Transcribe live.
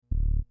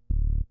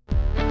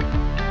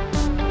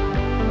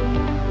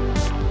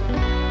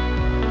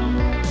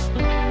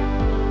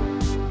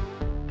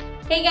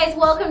Hey guys,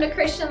 welcome to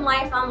Christian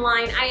Life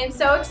Online. I am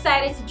so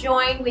excited to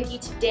join with you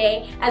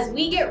today as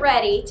we get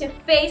ready to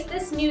face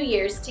this New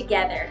Year's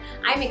together.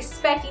 I'm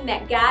expecting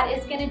that God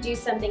is going to do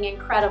something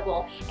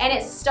incredible, and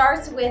it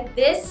starts with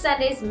this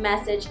Sunday's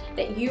message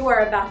that you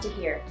are about to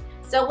hear.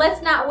 So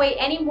let's not wait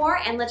anymore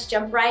and let's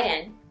jump right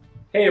in.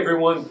 Hey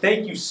everyone,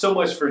 thank you so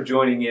much for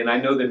joining in.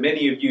 I know that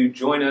many of you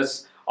join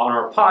us on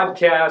our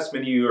podcast,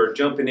 many of you are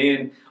jumping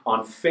in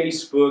on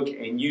Facebook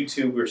and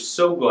YouTube. We're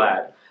so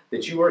glad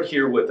that you are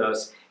here with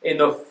us in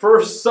the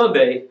first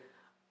Sunday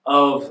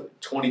of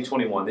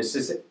 2021. This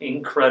is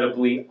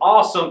incredibly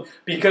awesome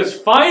because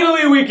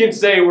finally we can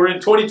say we're in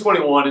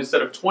 2021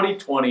 instead of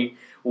 2020.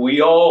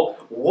 We all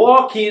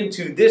walk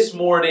into this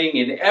morning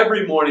and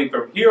every morning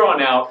from here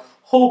on out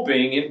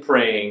hoping and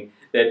praying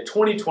that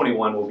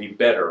 2021 will be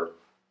better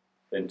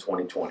than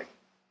 2020.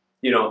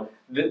 You know,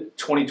 the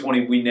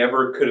 2020, we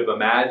never could have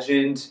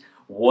imagined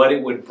what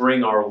it would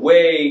bring our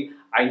way.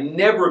 I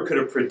never could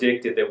have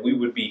predicted that we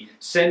would be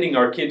sending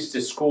our kids to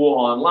school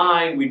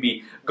online. We'd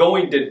be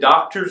going to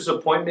doctor's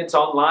appointments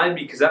online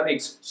because that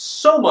makes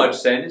so much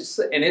sense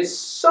and it's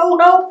so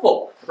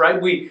helpful, right?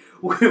 We've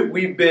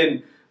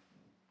been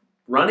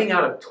running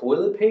out of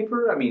toilet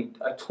paper. I mean,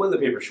 a toilet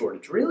paper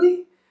shortage,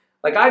 really?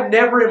 Like, I've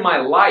never in my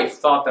life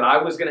thought that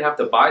I was going to have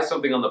to buy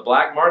something on the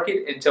black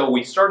market until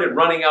we started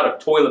running out of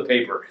toilet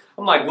paper.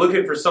 I'm like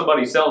looking for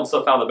somebody selling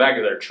stuff out of the back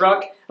of their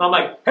truck, and I'm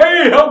like,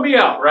 hey, help me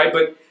out, right?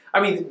 But I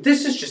mean,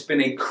 this has just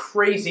been a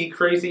crazy,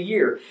 crazy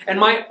year. And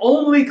my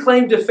only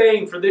claim to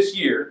fame for this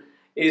year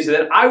is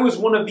that I was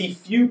one of the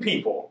few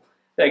people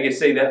that can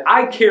say that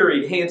I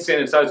carried hand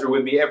sanitizer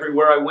with me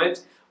everywhere I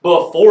went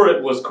before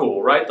it was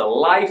cool, right? The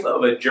life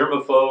of a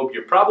germaphobe.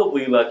 You're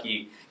probably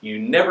lucky you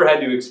never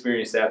had to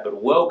experience that,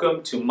 but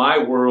welcome to my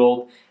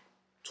world,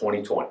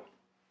 2020.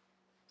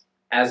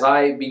 As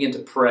I begin to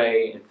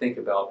pray and think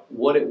about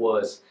what it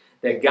was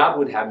that God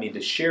would have me to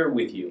share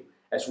with you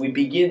as we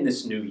begin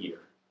this new year,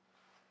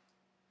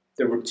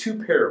 there were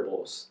two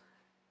parables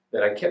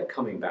that I kept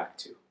coming back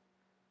to.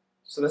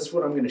 So that's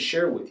what I'm going to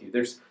share with you.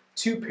 There's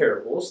two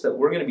parables that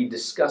we're going to be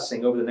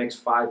discussing over the next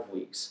 5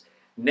 weeks.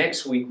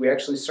 Next week, we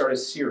actually start a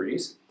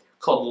series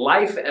called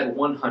Life at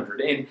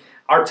 100. And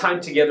our time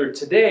together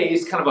today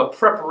is kind of a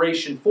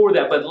preparation for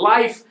that. But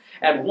Life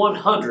at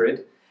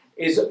 100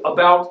 is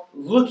about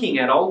looking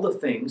at all the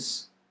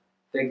things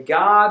that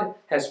God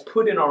has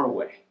put in our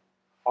way,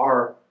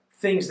 our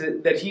things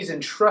that He's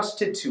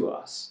entrusted to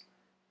us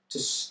to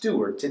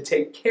steward, to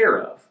take care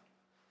of,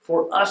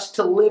 for us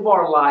to live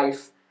our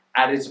life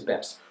at its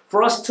best,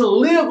 for us to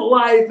live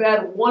life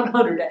at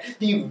 100,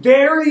 the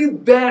very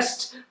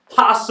best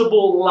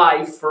possible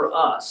life for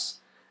us.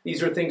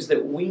 These are things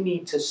that we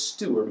need to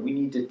steward, we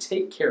need to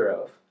take care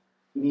of,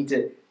 we need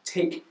to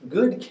take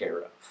good care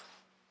of.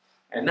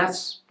 And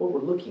that's what we're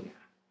looking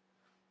at.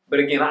 But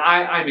again,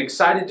 I'm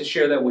excited to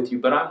share that with you,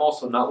 but I'm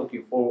also not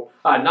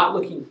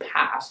looking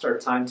past our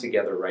time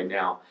together right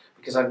now,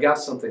 because I've got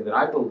something that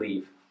I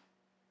believe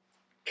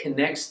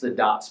connects the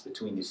dots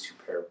between these two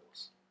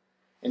parables.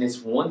 And it's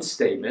one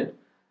statement,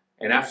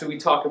 and after we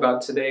talk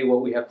about today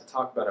what we have to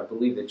talk about, I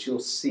believe that you'll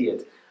see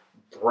it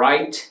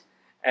bright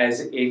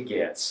as it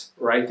gets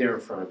right there in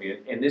front of you.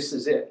 And this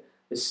is it.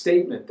 The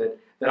statement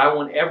that I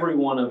want every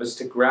one of us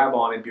to grab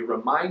on and be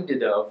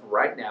reminded of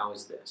right now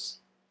is this: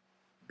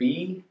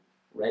 be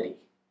ready.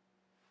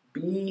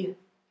 Be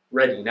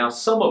ready. Now,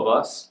 some of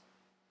us,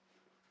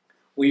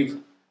 we're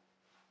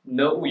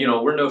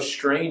no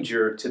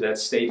stranger to that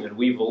statement.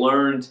 We've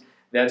learned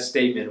that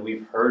statement.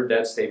 We've heard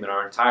that statement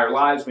our entire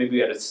lives. Maybe we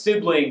had a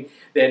sibling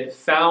that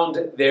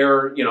found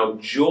their,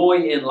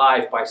 joy in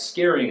life by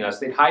scaring us.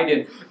 They'd hide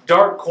in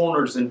dark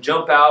corners and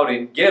jump out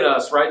and get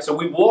us, right? So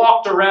we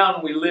walked around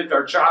and we lived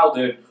our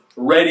childhood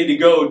ready to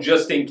go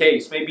just in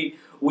case. Maybe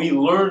we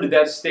learned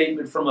that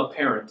statement from a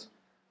parent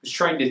who's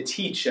trying to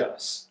teach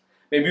us.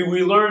 Maybe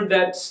we learned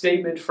that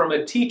statement from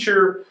a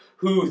teacher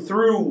who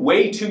threw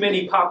way too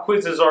many pop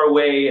quizzes our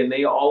way, and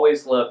they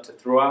always love to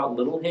throw out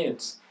little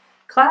hints.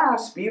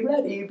 Class, be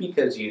ready,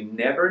 because you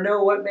never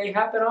know what may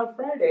happen on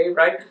Friday,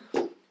 right?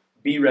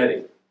 Be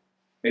ready.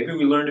 Maybe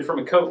we learned it from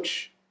a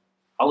coach.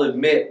 I'll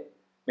admit,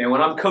 man,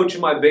 when I'm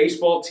coaching my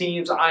baseball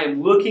teams, I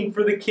am looking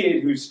for the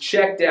kid who's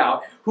checked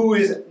out, who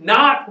is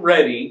not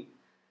ready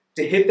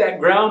to hit that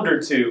ground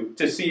or two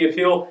to see if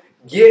he'll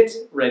get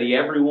ready.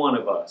 Every one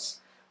of us.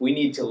 We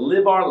need to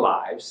live our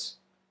lives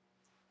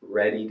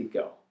ready to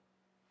go.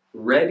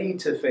 Ready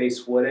to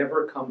face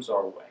whatever comes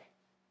our way.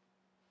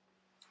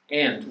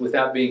 And with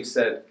that being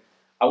said,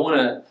 I want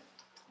to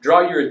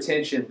draw your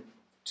attention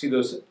to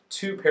those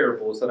two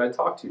parables that I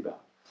talked to you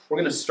about. We're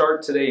going to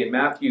start today in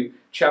Matthew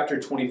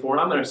chapter 24,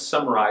 and I'm going to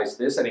summarize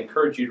this. I'd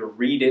encourage you to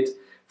read it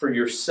for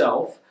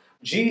yourself.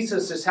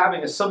 Jesus is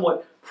having a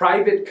somewhat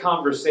private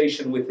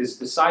conversation with his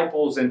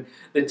disciples, and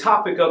the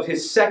topic of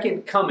his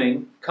second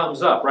coming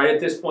comes up. Right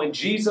at this point,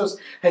 Jesus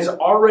has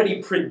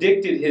already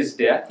predicted his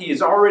death. He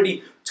has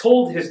already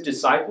told his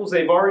disciples.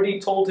 They've already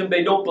told him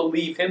they don't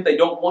believe him. They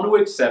don't want to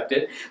accept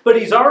it. But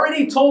he's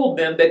already told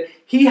them that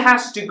he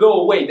has to go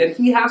away, that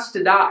he has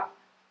to die.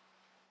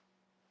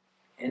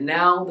 And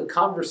now the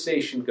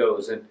conversation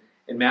goes in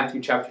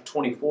Matthew chapter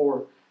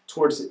 24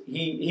 towards,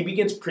 he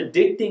begins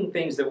predicting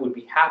things that would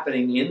be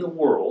happening in the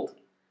world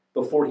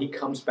before he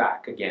comes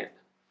back again.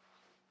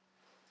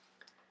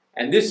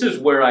 And this is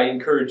where I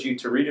encourage you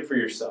to read it for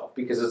yourself,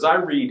 because as I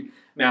read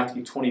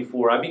Matthew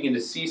 24, I begin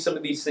to see some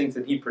of these things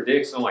that he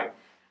predicts, and I'm like,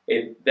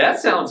 that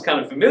sounds kind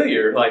of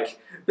familiar, like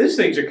these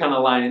things are kind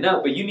of lining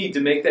up, but you need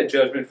to make that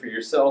judgment for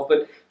yourself.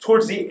 But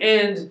towards the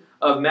end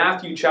of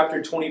Matthew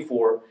chapter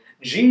 24,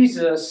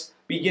 Jesus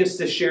begins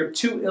to share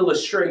two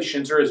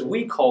illustrations, or as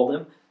we call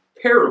them,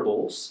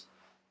 parables,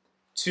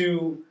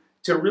 to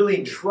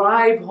really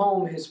drive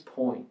home his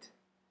point.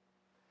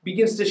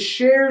 Begins to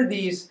share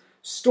these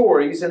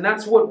stories, and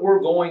that's what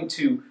we're going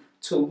to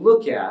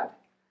look at.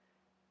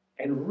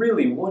 And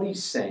really what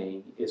he's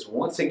saying is,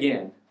 once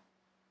again,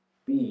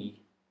 be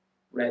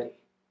ready.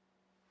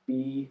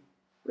 Be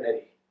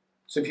ready.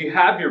 So if you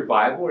have your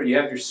Bible or you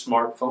have your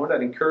smartphone,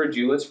 I'd encourage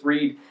you, let's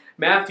read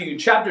Matthew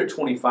chapter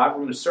 25. We're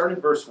going to start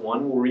in verse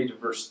 1. We'll read to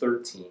verse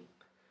 13.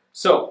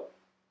 So,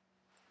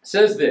 it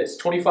says this,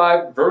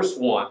 25 verse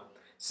 1,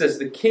 says,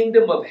 the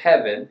kingdom of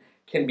heaven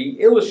can be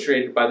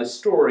illustrated by the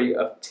story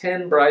of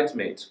 10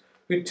 bridesmaids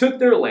who took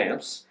their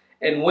lamps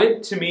and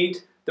went to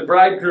meet the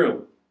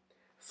bridegroom.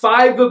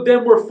 5 of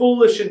them were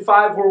foolish and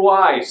 5 were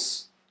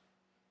wise.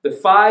 The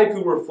 5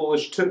 who were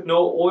foolish took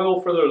no oil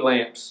for their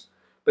lamps,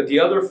 but the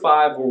other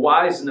 5 were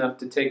wise enough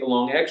to take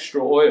along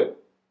extra oil.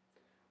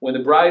 When the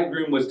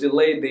bridegroom was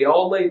delayed, they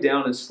all lay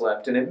down and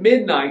slept. And at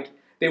midnight,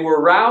 they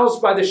were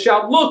roused by the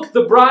shout, look,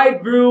 the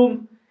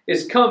bridegroom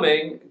is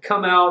coming.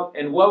 Come out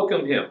and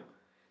welcome him.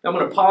 Now, I'm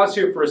going to pause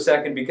here for a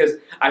second, because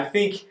I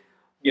think,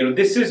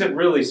 this isn't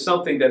really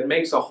something that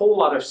makes a whole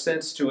lot of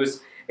sense to us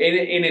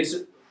in its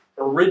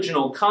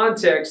original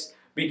context,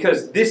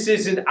 because this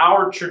isn't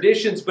our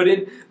traditions. But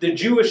in the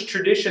Jewish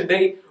tradition,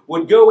 they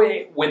would go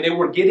when they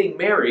were getting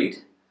married.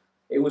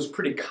 It was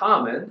pretty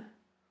common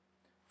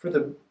for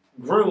the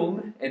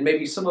groom and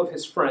maybe some of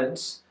his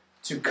friends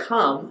to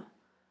come,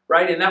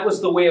 right? And that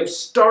was the way of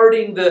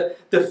starting the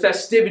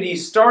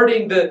festivities,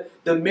 starting the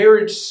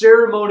marriage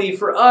ceremony.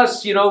 For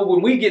us,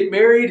 when we get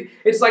married,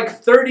 it's like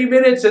 30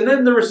 minutes and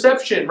then the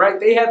reception, right?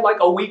 They had like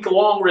a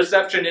week-long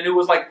reception, and it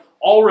was like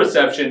all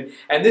reception.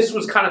 And this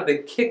was kind of the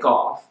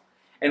kickoff.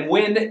 And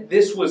when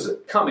this was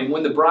coming,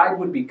 when the bride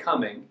would be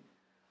coming,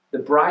 the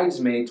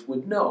bridesmaids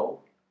would know.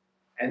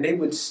 And they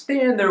would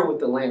stand there with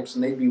the lamps,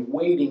 and they'd be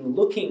waiting,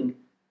 looking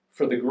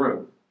for the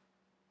groom.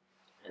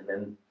 And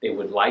then they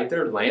would light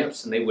their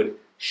lamps, and they would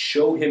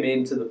show him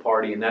into the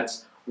party. And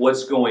that's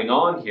what's going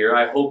on here.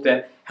 I hope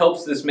that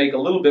helps this make a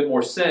little bit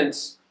more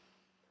sense.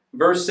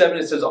 Verse 7,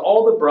 it says,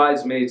 all the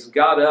bridesmaids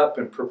got up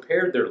and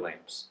prepared their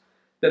lamps.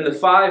 Then the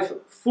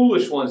 5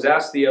 foolish ones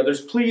asked the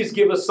others, please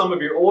give us some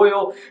of your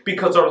oil,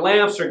 because our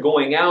lamps are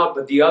going out.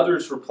 But the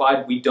others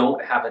replied, we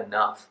don't have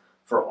enough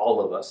for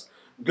all of us.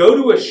 Go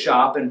to a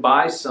shop and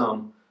buy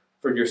some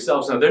for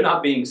yourselves. Now, they're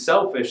not being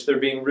selfish. They're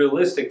being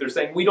realistic. They're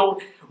saying, we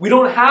don't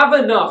have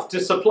enough to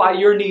supply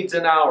your needs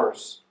and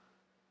ours.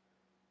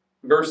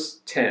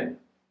 Verse 10.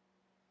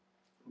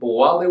 But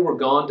while they were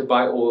gone to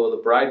buy oil, the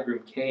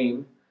bridegroom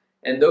came,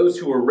 and those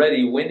who were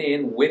ready went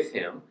in with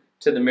him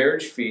to the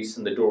marriage feast,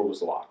 and the door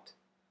was locked.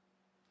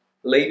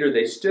 Later,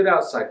 they stood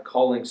outside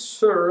calling,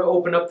 Sir,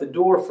 open up the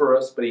door for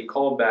us. But he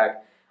called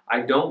back,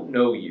 I don't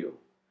know you.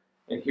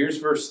 And here's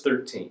verse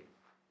 13.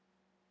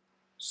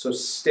 So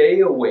stay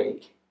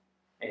awake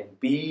and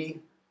be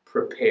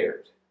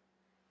prepared,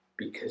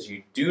 because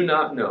you do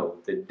not know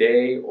the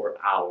day or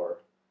hour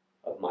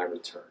of my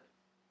return.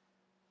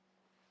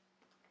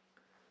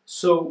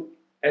 So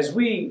as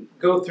we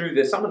go through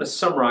this, I'm going to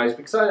summarize,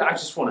 because I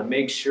just want to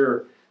make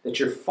sure that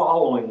you're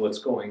following what's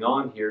going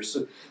on here.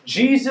 So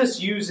Jesus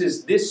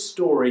uses this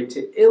story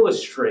to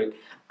illustrate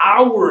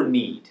our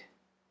need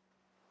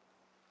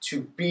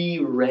to be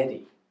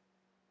ready.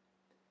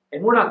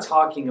 And we're not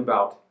talking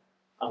about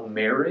a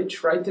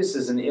marriage, right? This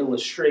is an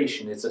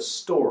illustration. It's a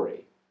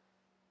story.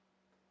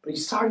 But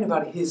he's talking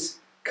about his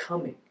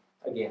coming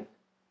again.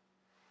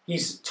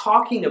 He's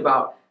talking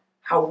about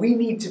how we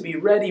need to be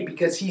ready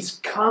because he's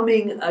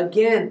coming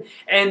again.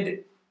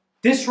 And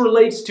this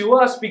relates to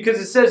us because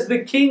it says the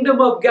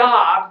kingdom of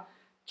God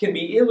can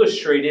be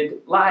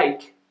illustrated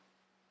like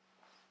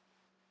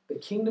the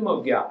kingdom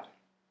of God.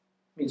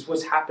 Means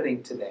what's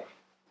happening today.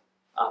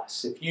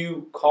 Us. If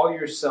you call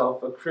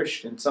yourself a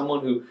Christian, someone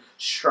who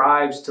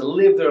strives to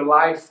live their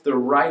life the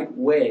right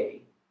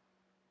way,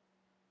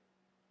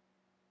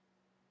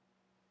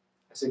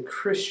 as a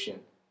Christian,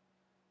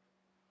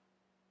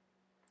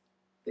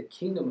 the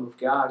kingdom of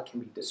God can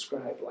be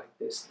described like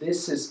this.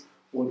 This is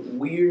what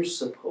we're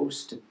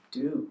supposed to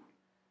do.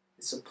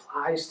 This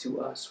applies to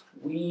us.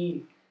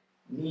 We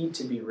need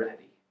to be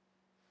ready.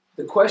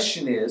 The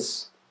question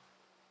is,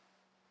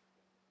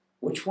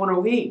 which one are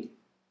we?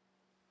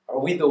 Are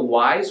we the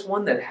wise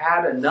one that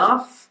had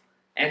enough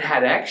and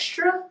had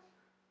extra?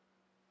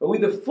 Are we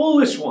the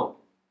foolish one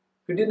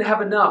who didn't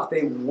have enough?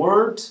 They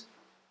weren't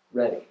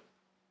ready.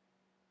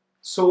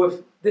 So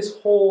if this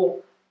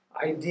whole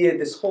idea,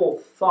 this whole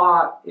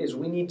thought is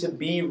we need to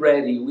be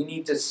ready. We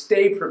need to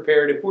stay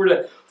prepared. If we're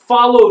to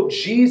follow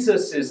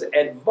Jesus'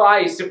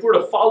 advice, if we're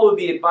to follow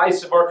the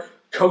advice of our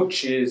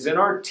coaches and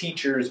our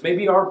teachers,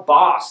 maybe our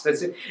boss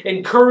that's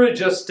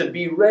encourage us to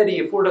be ready,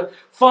 if we're to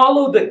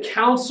follow the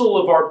counsel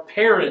of our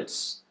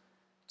parents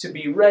to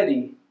be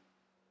ready,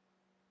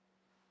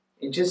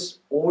 in just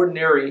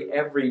ordinary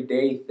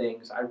everyday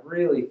things, I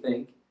really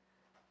think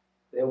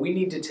that we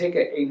need to take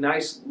a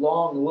nice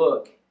long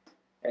look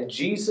at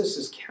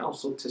Jesus'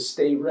 counsel to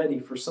stay ready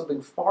for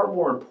something far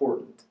more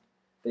important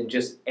than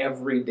just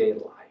everyday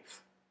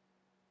life.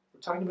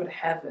 We're talking about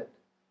heaven.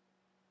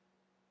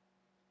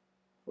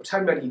 We're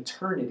talking about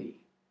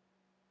eternity.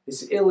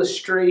 This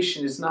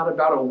illustration is not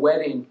about a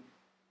wedding.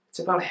 It's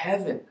about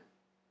heaven.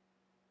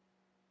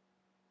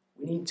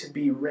 We need to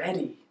be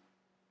ready.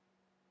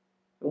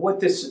 And what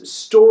this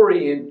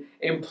story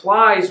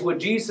implies, what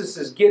Jesus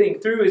is getting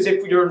through, is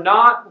if you're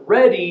not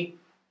ready,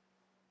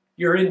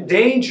 you're in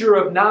danger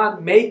of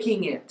not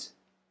making it.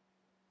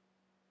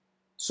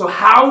 So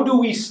how do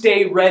we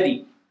stay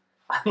ready?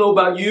 I don't know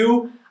about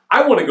you.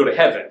 I want to go to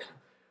heaven,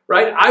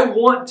 right? I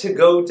want to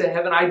go to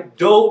heaven. I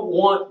don't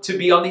want to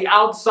be on the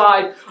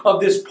outside of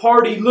this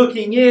party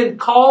looking in,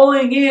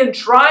 calling in,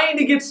 trying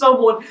to get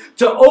someone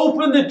to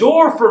open the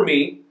door for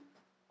me,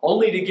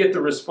 only to get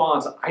the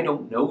response, I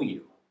don't know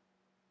you.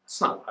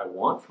 That's not what I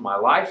want for my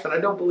life, and I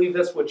don't believe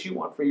that's what you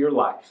want for your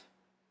life.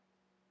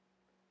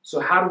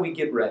 So how do we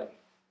get ready?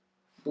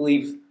 I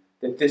believe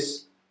that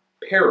this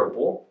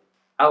parable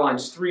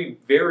outlines three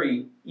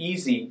very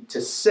easy to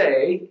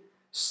say,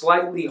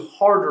 slightly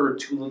harder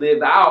to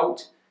live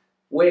out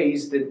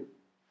ways that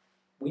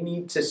we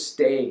need to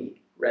stay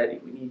ready.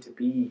 We need to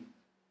be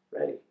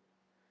ready.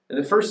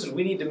 And the first is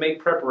we need to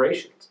make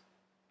preparations.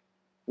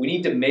 We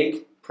need to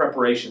make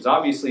preparations.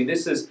 Obviously,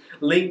 this is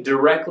linked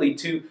directly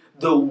to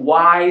the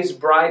wise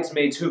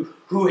bridesmaids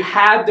who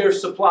had their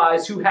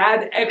supplies, who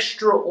had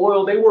extra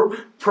oil. They were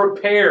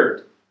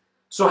prepared.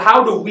 So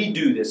how do we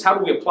do this? How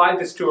do we apply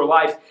this to our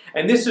life?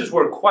 And this is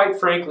where, quite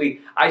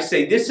frankly, I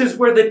say this is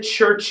where the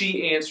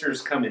churchy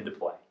answers come into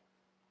play.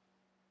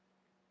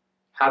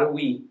 How do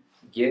we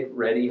get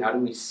ready? How do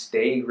we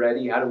stay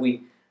ready? How do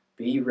we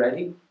be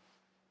ready?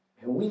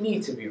 And we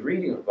need to be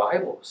reading our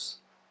Bibles.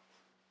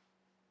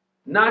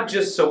 Not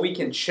just so we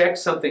can check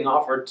something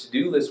off our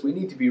to-do list. We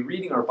need to be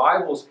reading our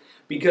Bibles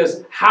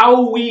because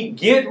how we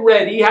get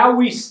ready, how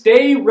we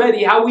stay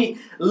ready, how we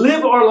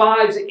live our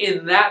lives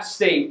in that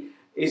state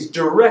is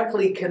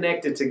directly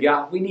connected to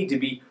God. We need to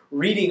be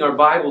reading our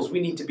Bibles.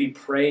 We need to be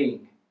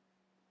praying.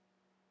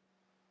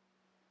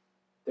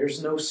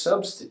 There's no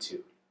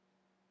substitute.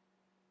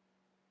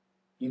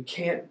 You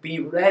can't be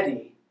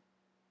ready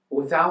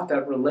without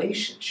that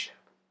relationship.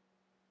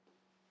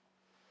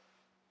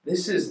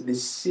 This is the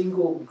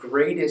single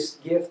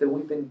greatest gift that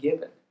we've been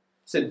given.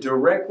 It's a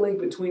direct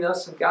link between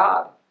us and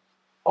God.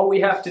 All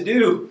we have to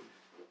do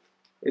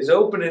is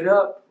open it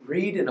up,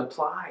 read, and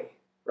apply,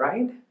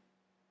 right?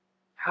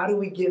 How do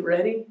we get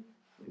ready?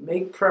 We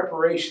make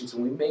preparations,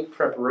 and we make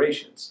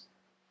preparations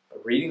by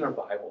reading our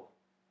Bible,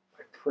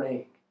 by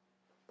praying,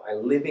 by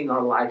living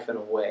our life in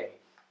a way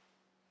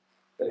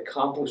that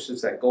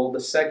accomplishes that goal. The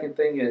second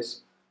thing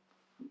is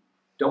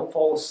don't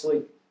fall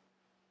asleep.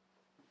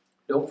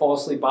 Don't fall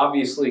asleep.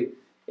 Obviously,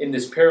 in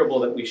this parable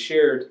that we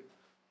shared,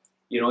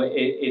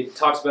 it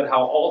talks about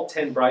how all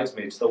 10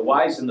 bridesmaids, the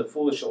wise and the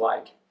foolish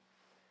alike,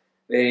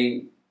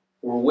 they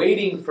were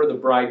waiting for the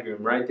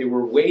bridegroom, right? They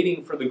were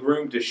waiting for the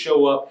groom to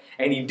show up,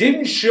 and he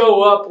didn't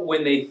show up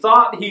when they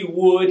thought he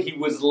would. He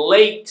was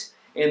late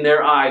in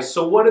their eyes.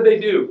 So what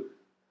do?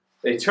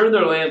 They turn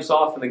their lamps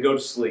off and they go to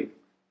sleep.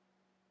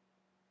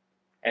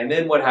 And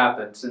then what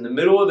happens? In the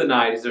middle of the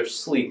night, as they're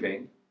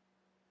sleeping,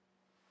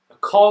 a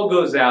call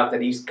goes out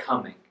that he's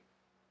coming.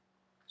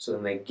 So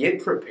then they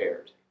get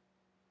prepared.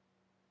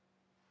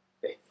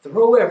 They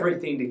throw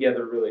everything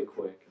together really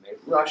quick and they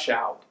rush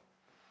out.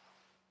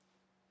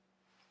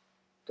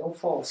 Don't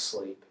fall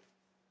asleep.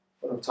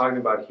 What I'm talking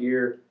about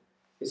here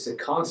is a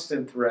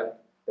constant threat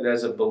that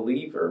as a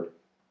believer,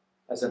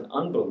 as an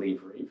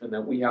unbeliever even,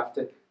 that we have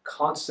to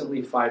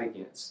constantly fight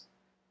against.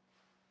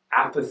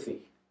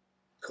 Apathy,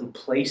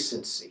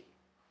 complacency,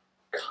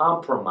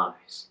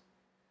 compromise.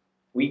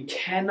 We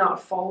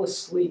cannot fall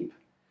asleep.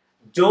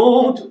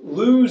 Don't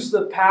lose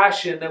the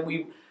passion that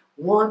we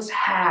once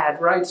had,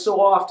 right?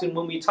 So often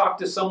when we talk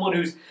to someone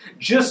who's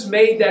just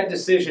made that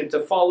decision to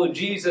follow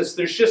Jesus,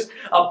 there's just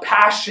a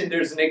passion,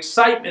 there's an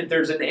excitement,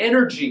 there's an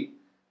energy.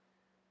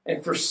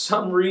 And for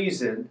some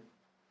reason,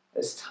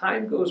 as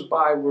time goes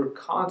by, we're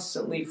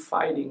constantly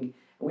fighting,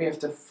 and we have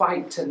to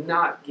fight to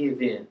not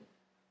give in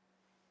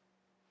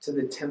to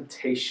the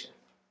temptation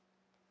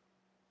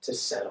to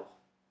settle,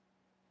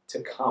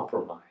 to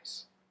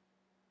compromise,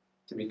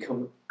 to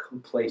become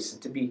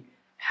complacent, to be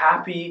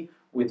happy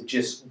with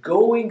just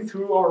going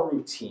through our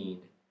routine,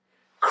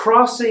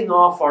 crossing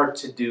off our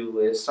to-do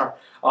list.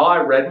 I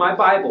read my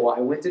Bible. I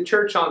went to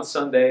church on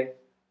Sunday.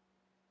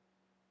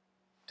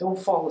 Don't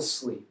fall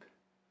asleep.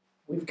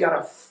 We've got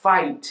to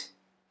fight.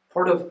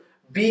 Part of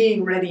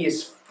being ready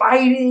is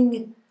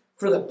fighting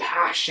for the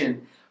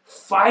passion,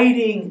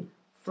 fighting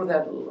for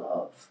that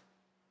love,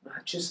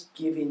 not just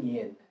giving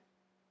in.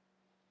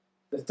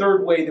 The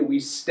third way that we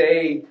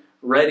stay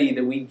ready,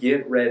 that we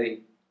get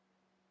ready,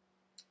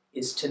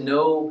 is to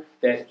know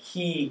that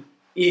He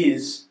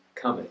is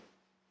coming.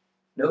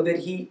 Know that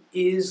He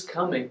is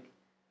coming.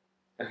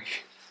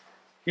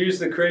 Here's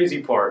the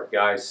crazy part,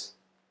 guys.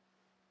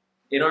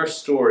 In our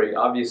story,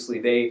 obviously,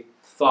 they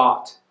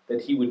thought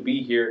that He would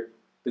be here.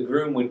 The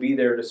groom would be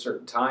there at a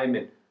certain time.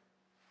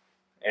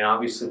 And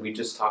obviously, we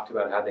just talked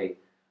about how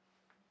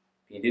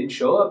He didn't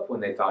show up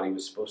when they thought He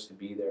was supposed to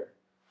be there.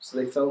 So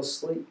they fell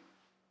asleep.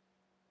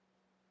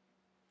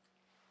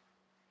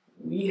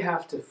 We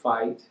have to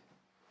fight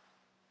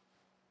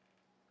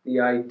the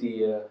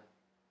idea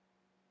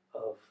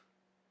of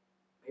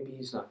maybe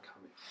He's not coming.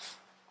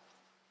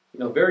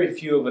 Very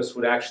few of us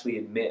would actually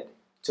admit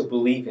to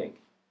believing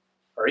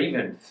or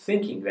even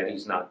thinking that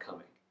He's not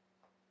coming.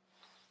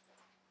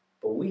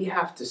 But we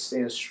have to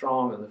stand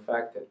strong on the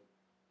fact that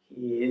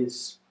He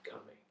is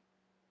coming.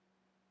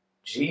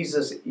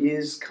 Jesus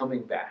is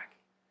coming back.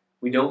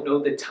 We don't know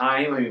the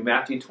time.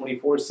 Matthew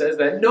 24 says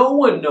that no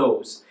one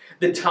knows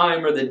the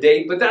time or the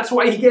date, but that's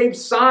why He gave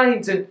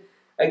signs. And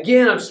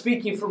again, I'm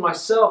speaking for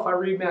myself. I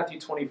read Matthew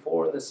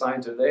 24 and the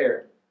signs are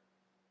there.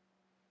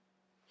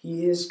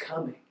 He is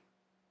coming.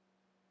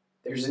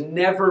 There's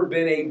never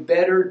been a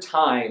better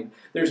time.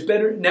 There's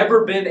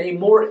never been a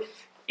more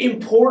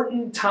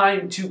important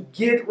time to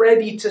get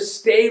ready, to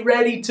stay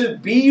ready, to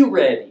be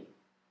ready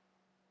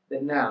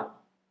than now.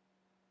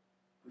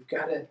 We've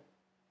got to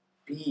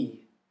be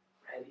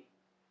ready.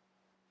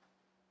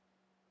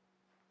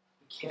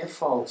 We can't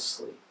fall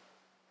asleep.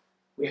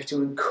 We have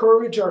to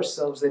encourage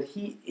ourselves that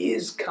He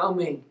is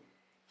coming.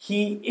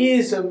 He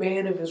is a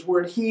man of His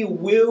word. He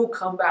will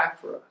come back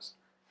for us.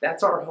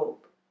 That's our hope.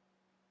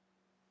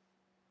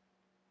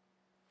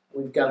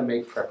 We've got to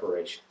make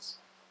preparations.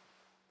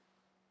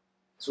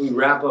 As we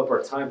wrap up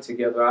our time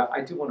together,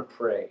 I do want to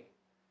pray.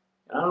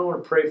 And I don't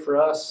want to pray for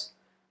us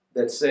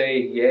that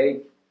say, yay,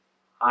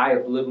 I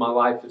have lived my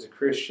life as a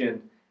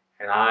Christian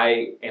and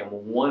I am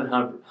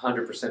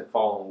 100%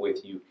 following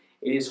with you.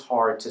 It is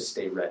hard to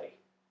stay ready.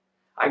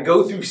 I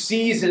go through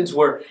seasons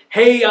where,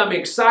 hey, I'm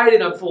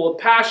excited, I'm full of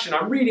passion,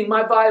 I'm reading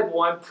my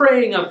Bible, I'm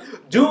praying, I'm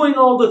doing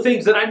all the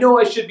things that I know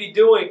I should be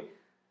doing.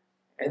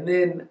 And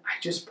then I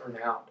just burn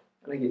out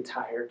and I get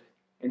tired.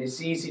 And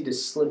it's easy to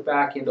slip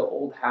back into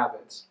old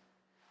habits.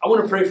 I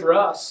want to pray for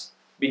us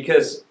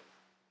because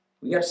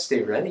we got to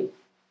stay ready.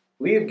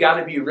 We have got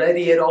to be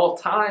ready at all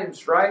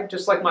times, right?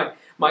 Just like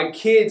my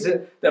kids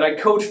that I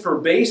coach for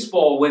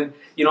baseball, when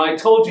I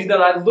told you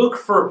that I look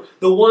for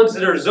the ones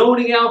that are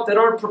zoning out, that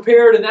aren't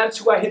prepared, and that's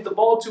who I hit the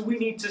ball to. We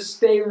need to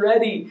stay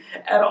ready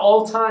at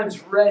all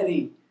times,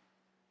 ready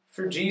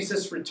for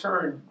Jesus'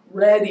 return,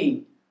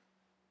 ready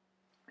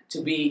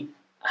to be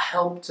a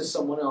help to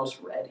someone else,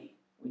 ready.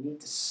 We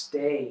need to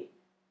stay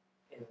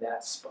in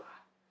that spot.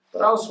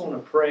 But I also want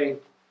to pray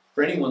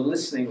for anyone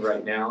listening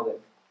right now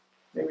that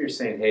maybe you're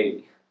saying,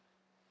 hey,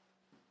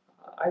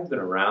 I've been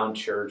around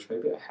church,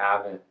 maybe I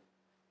haven't,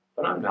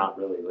 but I'm not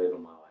really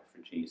living my life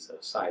for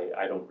Jesus.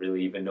 I don't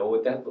really even know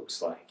what that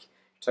looks like.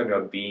 You're talking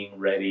about being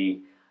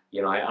ready.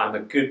 I'm a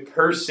good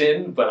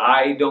person, but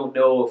I don't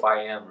know if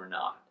I am or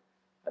not.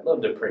 I'd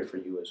love to pray for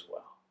you as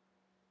well.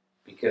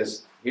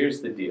 Because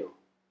here's the deal.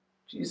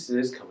 Jesus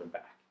is coming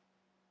back.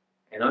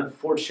 And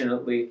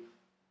unfortunately,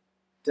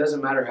 it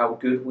doesn't matter how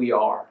good we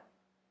are.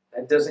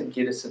 That doesn't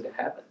get us into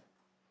heaven.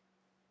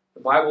 The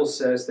Bible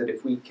says that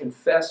if we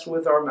confess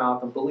with our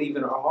mouth and believe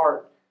in our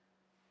heart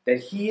that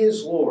He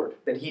is Lord,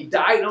 that He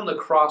died on the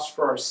cross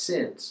for our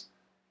sins,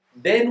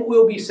 then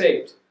we'll be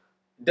saved.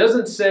 It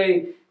doesn't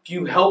say if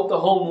you help the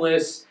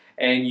homeless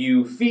and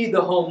you feed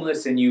the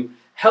homeless and you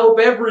help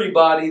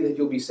everybody that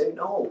you'll be saved.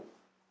 No.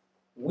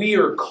 We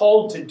are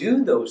called to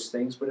do those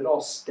things, but it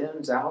all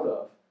stems out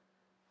of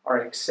our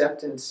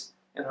acceptance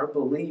and our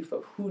belief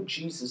of who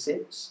Jesus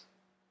is.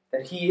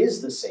 That He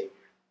is the Savior.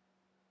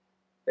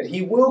 That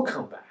He will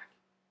come back.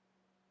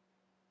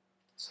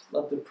 So I'd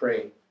love to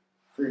pray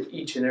for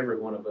each and every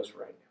one of us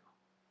right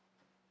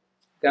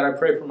now. God, I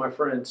pray for my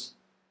friends,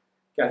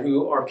 God,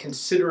 who are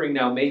considering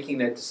now making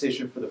that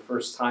decision for the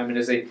first time. And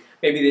as maybe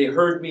they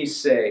heard me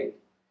say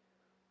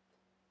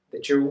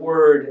that your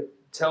word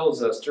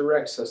tells us,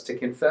 directs us to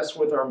confess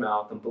with our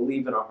mouth and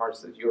believe in our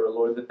hearts that you are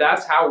Lord,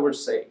 that's how we're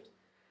saved.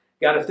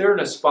 God, if they're in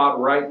a spot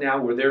right now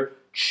where they're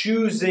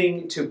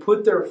choosing to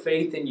put their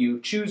faith in you,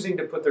 choosing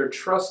to put their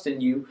trust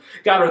in you,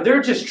 God, or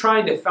they're just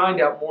trying to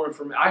find out more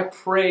information, I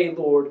pray,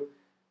 Lord,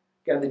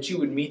 God, that you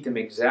would meet them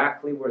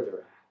exactly where they're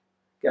at.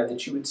 God,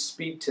 that you would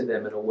speak to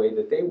them in a way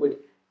that they would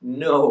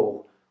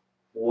know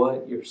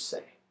what you're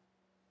saying.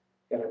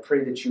 God, I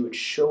pray that you would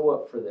show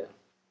up for them.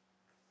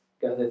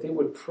 God, that they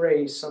would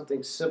pray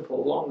something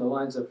simple along the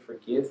lines of,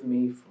 forgive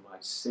me for my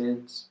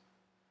sins.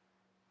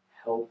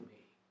 Help me.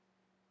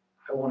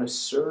 I want to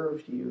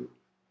serve you.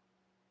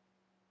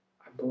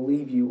 I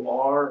believe you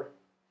are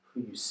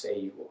who you say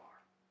you are.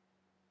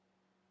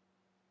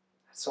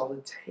 That's all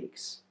it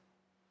takes.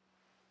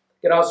 I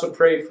could also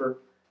pray for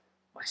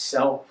my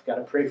myself. God,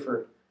 I pray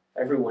for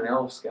everyone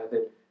else, God,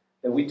 that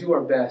we do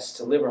our best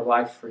to live our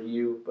life for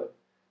you, but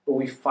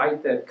we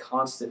fight that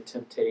constant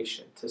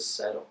temptation to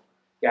settle.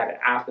 God,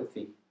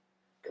 apathy,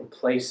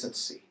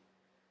 complacency.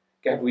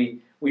 God, we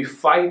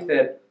fight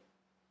that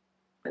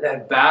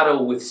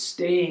battle with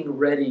staying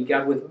ready,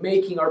 God, with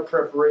making our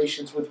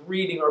preparations, with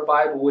reading our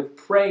Bible, with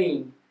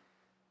praying,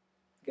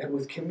 God,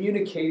 with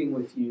communicating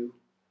with you.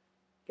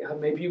 God,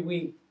 maybe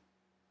we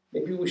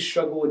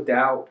struggle with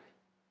doubt.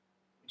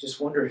 Just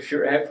wonder if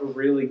you're ever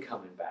really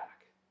coming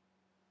back.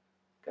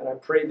 God, I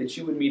pray that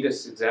you would meet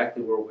us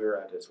exactly where we're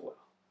at as well.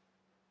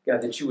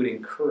 God, that you would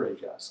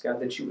encourage us. God,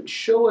 that you would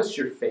show us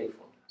your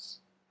faithfulness.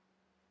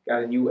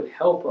 God, and you would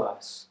help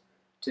us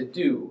to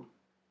do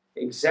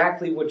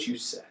exactly what you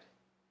said.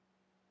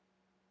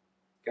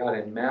 God,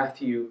 in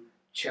Matthew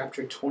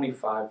chapter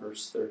 25,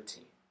 verse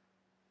 13.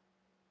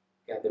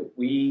 God, that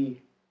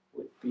we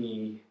would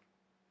be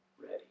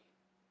ready.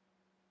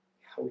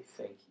 God, we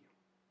thank you.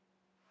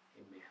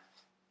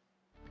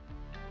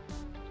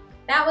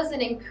 That was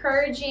an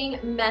encouraging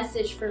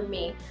message for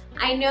me.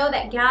 I know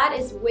that God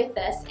is with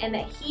us and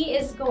that He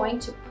is going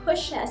to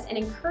push us and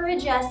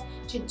encourage us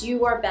to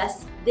do our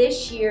best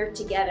this year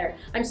together.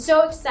 I'm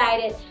so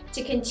excited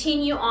to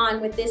continue on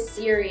with this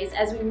series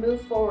as we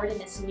move forward in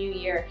this new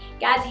year.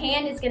 God's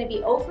hand is going to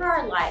be over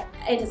our life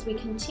and as we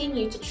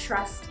continue to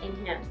trust in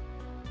Him.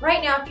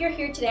 Right now, if you're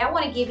here today, I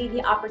want to give you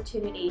the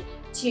opportunity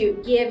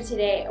to give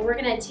today. We're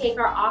going to take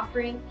our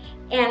offering,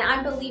 and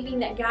I'm believing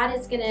that God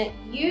is going to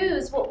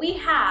use what we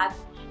have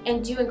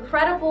and do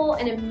incredible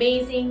and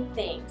amazing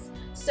things.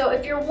 So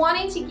if you're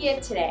wanting to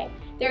give today,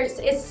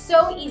 it's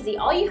so easy.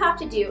 All you have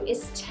to do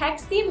is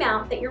text the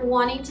amount that you're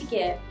wanting to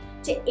give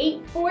to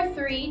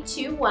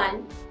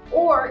 84321,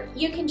 or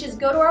you can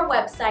just go to our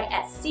website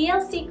at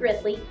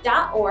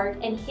clcgridley.org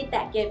and hit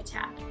that Give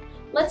tab.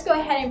 Let's go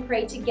ahead and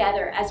pray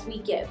together as we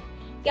give.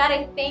 God,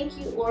 I thank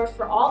you, Lord,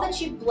 for all that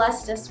you've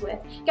blessed us with.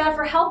 God,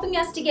 for helping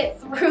us to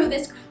get through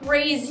this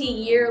crazy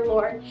year,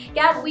 Lord.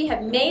 God, we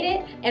have made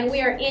it, and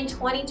we are in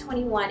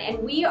 2021, and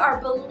we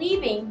are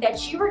believing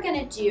that you are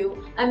going to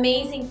do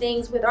amazing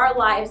things with our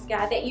lives,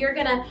 God, that you're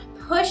going to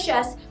push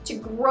us to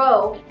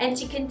grow and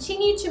to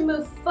continue to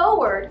move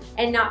forward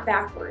and not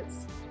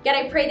backwards. God,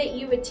 I pray that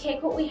you would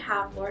take what we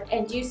have, Lord,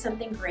 and do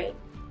something great.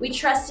 We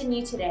trust in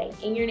you today.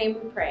 In your name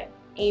we pray.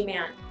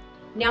 Amen.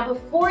 Now,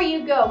 before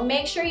you go,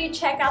 make sure you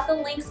check out the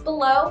links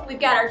below. We've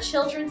got our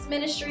children's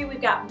ministry.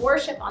 We've got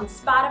worship on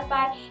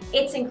Spotify.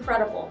 It's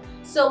incredible.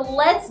 So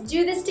let's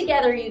do this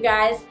together, you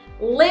guys.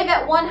 Live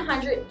at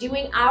 100,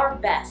 doing our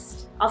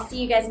best. I'll see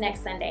you guys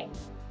next Sunday.